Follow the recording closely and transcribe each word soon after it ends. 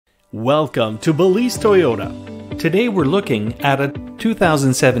Welcome to Balise Toyota. Today we're looking at a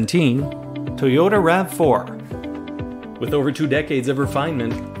 2017 Toyota RAV4. With over 2 decades of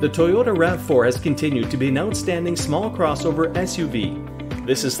refinement, the Toyota RAV4 has continued to be an outstanding small crossover SUV.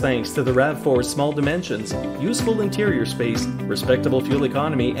 This is thanks to the RAV4's small dimensions, useful interior space, respectable fuel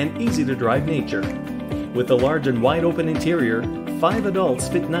economy, and easy-to-drive nature. With a large and wide-open interior, 5 adults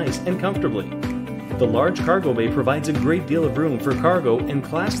fit nice and comfortably. The large cargo bay provides a great deal of room for cargo and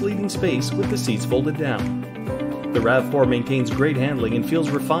class-leading space with the seats folded down. The RAV4 maintains great handling and feels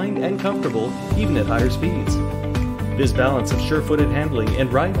refined and comfortable even at higher speeds. This balance of sure-footed handling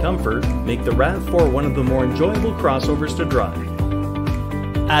and ride comfort make the RAV4 one of the more enjoyable crossovers to drive.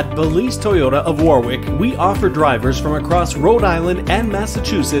 At Balise Toyota of Warwick, we offer drivers from across Rhode Island and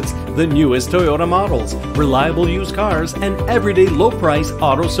Massachusetts the newest Toyota models, reliable used cars, and everyday low-price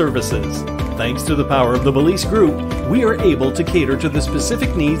auto services. Thanks to the power of the Balise Group, we are able to cater to the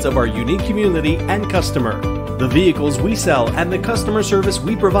specific needs of our unique community and customer. The vehicles we sell and the customer service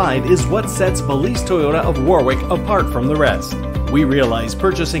we provide is what sets Balise Toyota of Warwick apart from the rest. We realize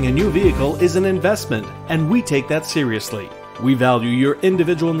purchasing a new vehicle is an investment, and we take that seriously. We value your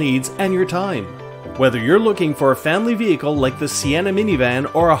individual needs and your time. Whether you're looking for a family vehicle like the Sienna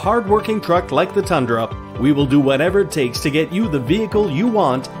minivan or a hard-working truck like the Tundra, we will do whatever it takes to get you the vehicle you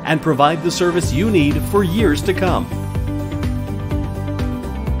want and provide the service you need for years to come.